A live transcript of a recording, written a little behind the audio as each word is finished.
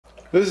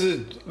This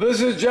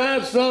is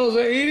giant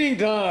Schnauzer eating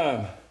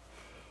time.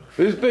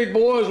 These big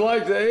boys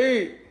like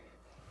to eat.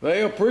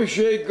 They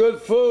appreciate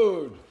good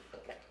food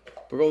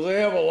because they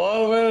have a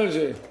lot of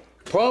energy.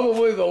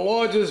 Probably the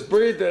largest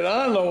breed that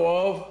I know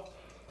of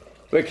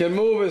that can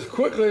move as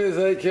quickly as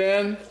they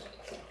can,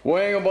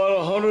 weighing about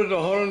 100 to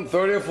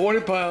 130 or 40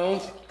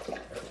 pounds.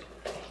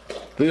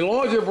 The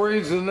larger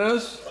breeds than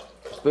this,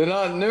 they're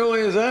not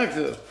nearly as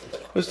active.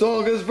 This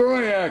dog is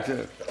very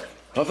active.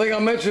 I think I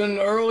mentioned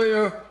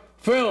earlier,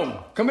 film.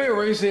 Come here,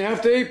 Reese. You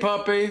have to eat,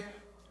 puppy.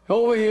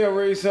 Over here,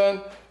 Reese.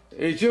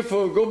 Eat your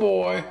food. Good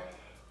boy.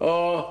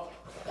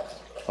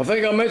 I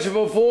think I mentioned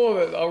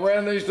before that I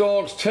ran these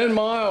dogs 10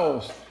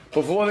 miles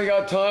before they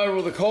got tired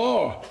with the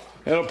car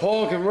in a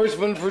park in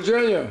Richmond,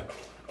 Virginia.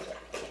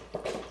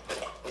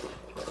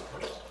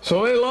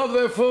 So they love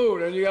their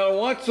food, and you gotta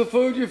watch the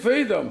food you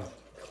feed them.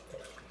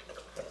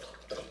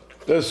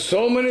 There's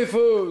so many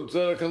foods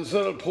that are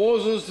considered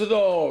poisonous to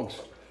dogs.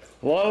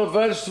 A lot of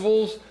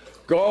vegetables,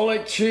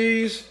 garlic,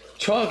 cheese,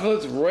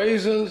 chocolates,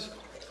 raisins.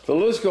 The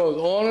list goes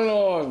on and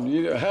on.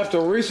 You have to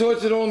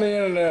research it on the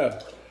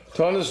internet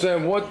to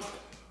understand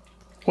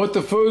what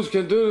the foods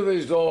can do to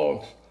these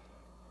dogs.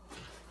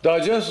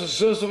 Digestive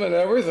system and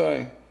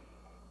everything.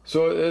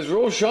 So it's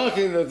real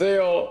shocking that they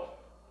are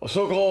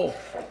so-called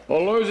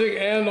allergic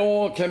and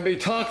or can be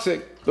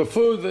toxic, the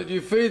food that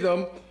you feed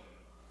them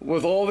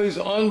with all these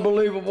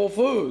unbelievable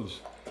foods.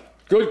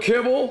 Good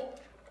kibble,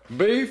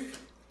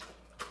 beef,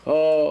 a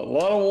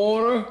lot of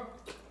water,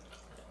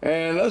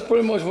 and that's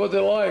pretty much what they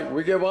like.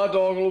 We give our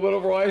dog a little bit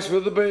of rice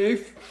with the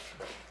beef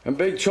and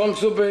big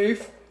chunks of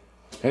beef,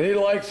 and he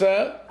likes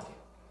that.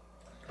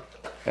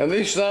 And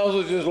these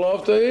Schnauzers just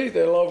love to eat.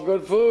 They love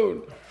good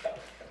food.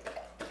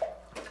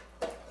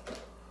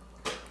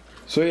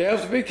 So you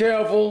have to be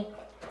careful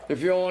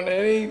if you own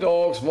any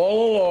dog,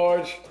 small or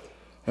large,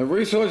 and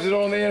research it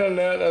on the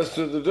internet as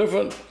to the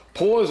different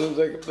poisons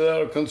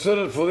that are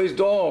considered for these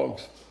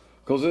dogs.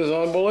 Because it's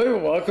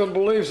unbelievable. I couldn't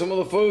believe some of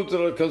the foods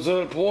that are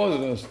considered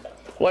poisonous,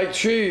 like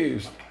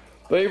cheese.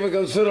 They even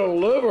consider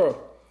liver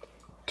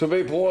to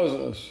be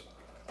poisonous.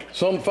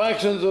 Some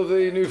factions of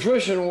the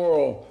nutrition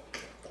world.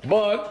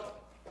 But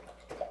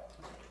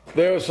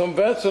there are some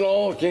vets and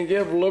all that can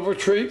give liver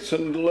treats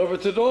and liver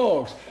to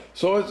dogs.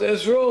 So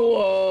it's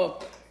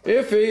real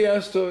iffy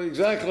as to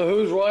exactly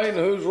who's right and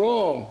who's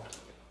wrong.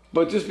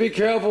 But just be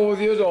careful with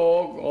your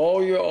dog. All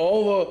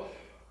the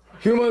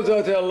humans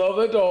out there love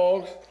their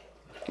dogs,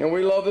 and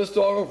we love this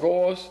dog, of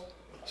course.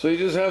 So you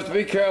just have to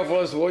be careful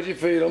as to what you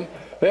feed them.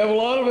 They have a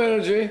lot of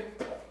energy,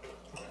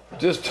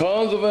 just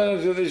tons of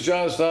energy, these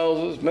giant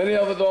Schnauzers. Many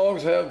other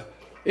dogs have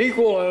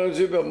equal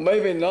energy, but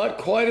maybe not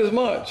quite as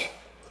much.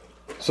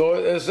 So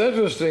it's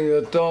interesting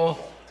that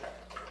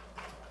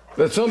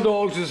that some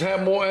dogs just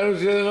have more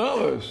energy than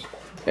others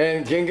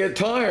and can get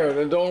tired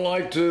and don't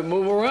like to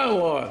move around a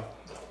lot.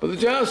 But the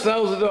giant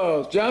Schnauzer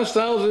does. Giant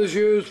Schnauzer is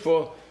used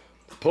for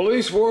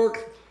police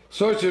work,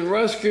 search and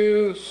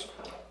rescues,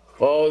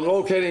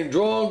 locating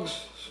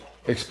drugs,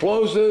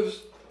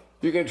 explosives.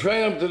 You can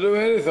train them to do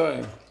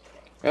anything.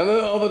 And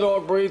there are other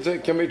dog breeds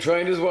that can be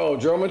trained as well.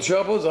 German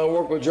Shepherds, I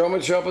work with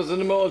German Shepherds in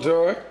the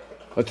military,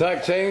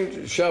 attack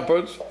trained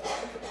Shepherds.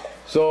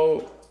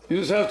 So you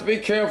just have to be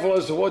careful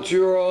as to what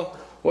you're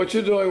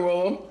doing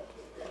with them.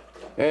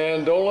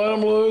 And don't let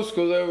them loose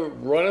because they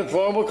run in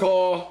front of a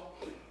car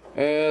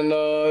and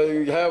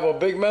you have a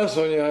big mess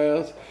on your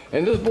hands.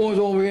 And this boy's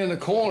over here in the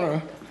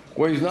corner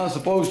where he's not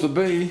supposed to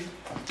be,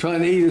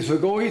 trying to eat his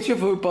food. Go eat your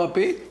food,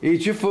 puppy.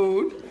 Eat your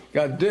food.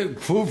 Got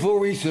food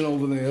for Reesin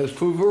over there. There's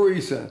food for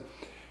Reesin.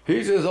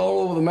 He's just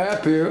all over the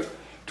map here,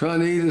 trying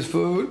to eat his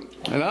food,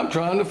 and I'm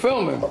trying to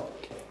film him.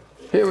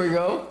 Here we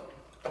go.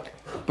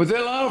 But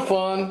they're a lot of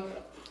fun,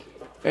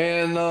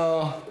 and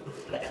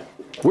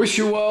wish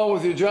you well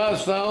with your giant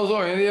Schnauzer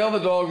or any other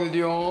dog that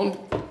you own.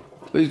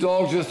 These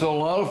dogs just are a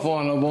lot of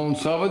fun. I've owned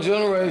 7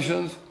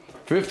 generations,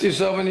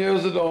 57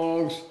 years of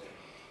dogs.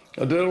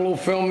 I did a little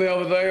film the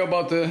other day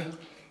about the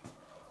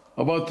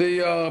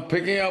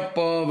picking up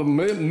the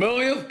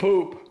millionth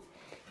poop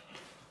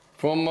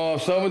from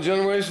 7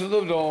 generations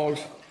of dogs.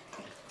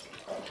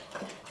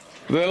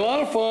 They're a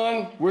lot of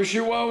fun. Wish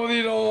you well with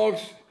your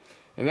dogs,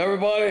 and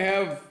everybody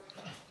have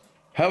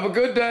a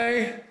good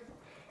day.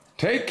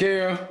 Take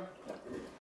care.